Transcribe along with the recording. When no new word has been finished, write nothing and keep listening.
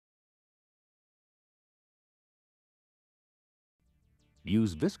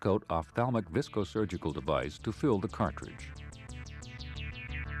Use Viscoat ophthalmic viscosurgical device to fill the cartridge.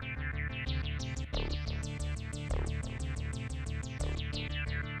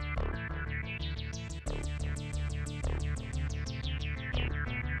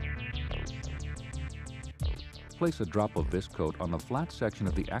 Place a drop of Viscoat on the flat section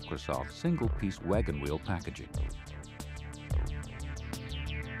of the AcrySof single-piece wagon wheel packaging.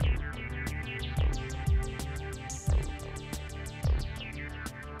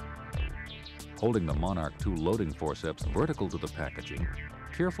 Holding the Monarch 2 loading forceps vertical to the packaging,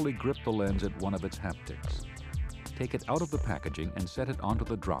 carefully grip the lens at one of its haptics. Take it out of the packaging and set it onto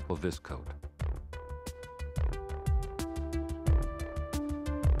the drop of Viscoat.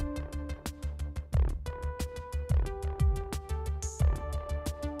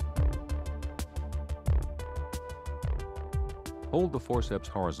 Hold the forceps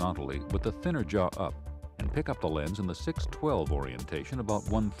horizontally with the thinner jaw up and pick up the lens in the 6/12 orientation about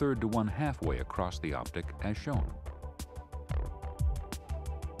 1/3 to 1/2 way across the optic as shown.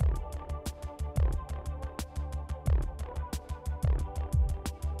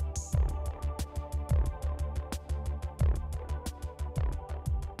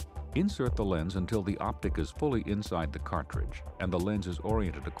 Insert the lens until the optic is fully inside the cartridge and the lens is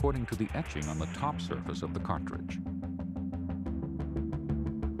oriented according to the etching on the top surface of the cartridge.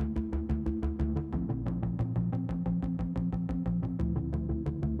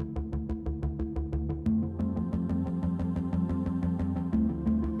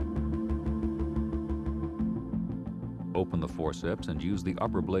 Open the forceps and use the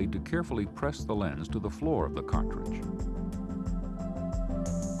upper blade to carefully press the lens to the floor of the cartridge.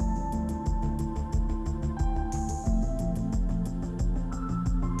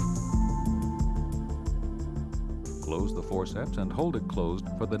 Close the forceps and hold it closed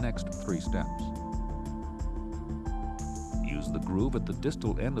for the next 3 steps. Use the groove at the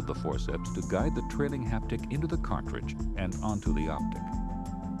distal end of the forceps to guide the trailing haptic into the cartridge and onto the optic.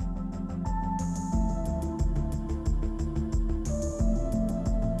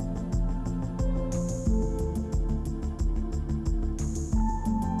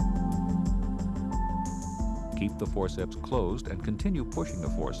 Keep the forceps closed and continue pushing the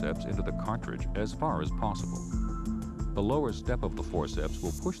forceps into the cartridge as far as possible. The lower step of the forceps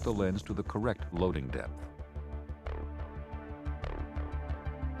will push the lens to the correct loading depth.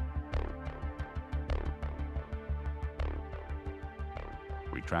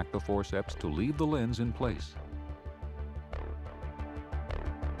 Retract the forceps to leave the lens in place.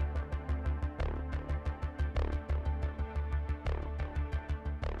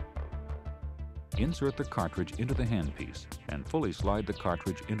 Insert the cartridge into the handpiece and fully slide the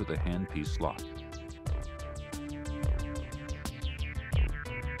cartridge into the handpiece slot.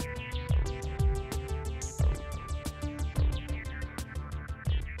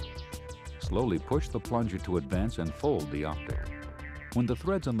 Slowly push the plunger to advance and fold the optic. When the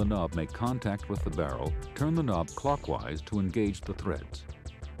threads on the knob make contact with the barrel, turn the knob clockwise to engage the threads.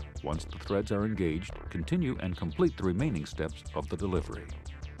 Once the threads are engaged, continue and complete the remaining steps of the delivery.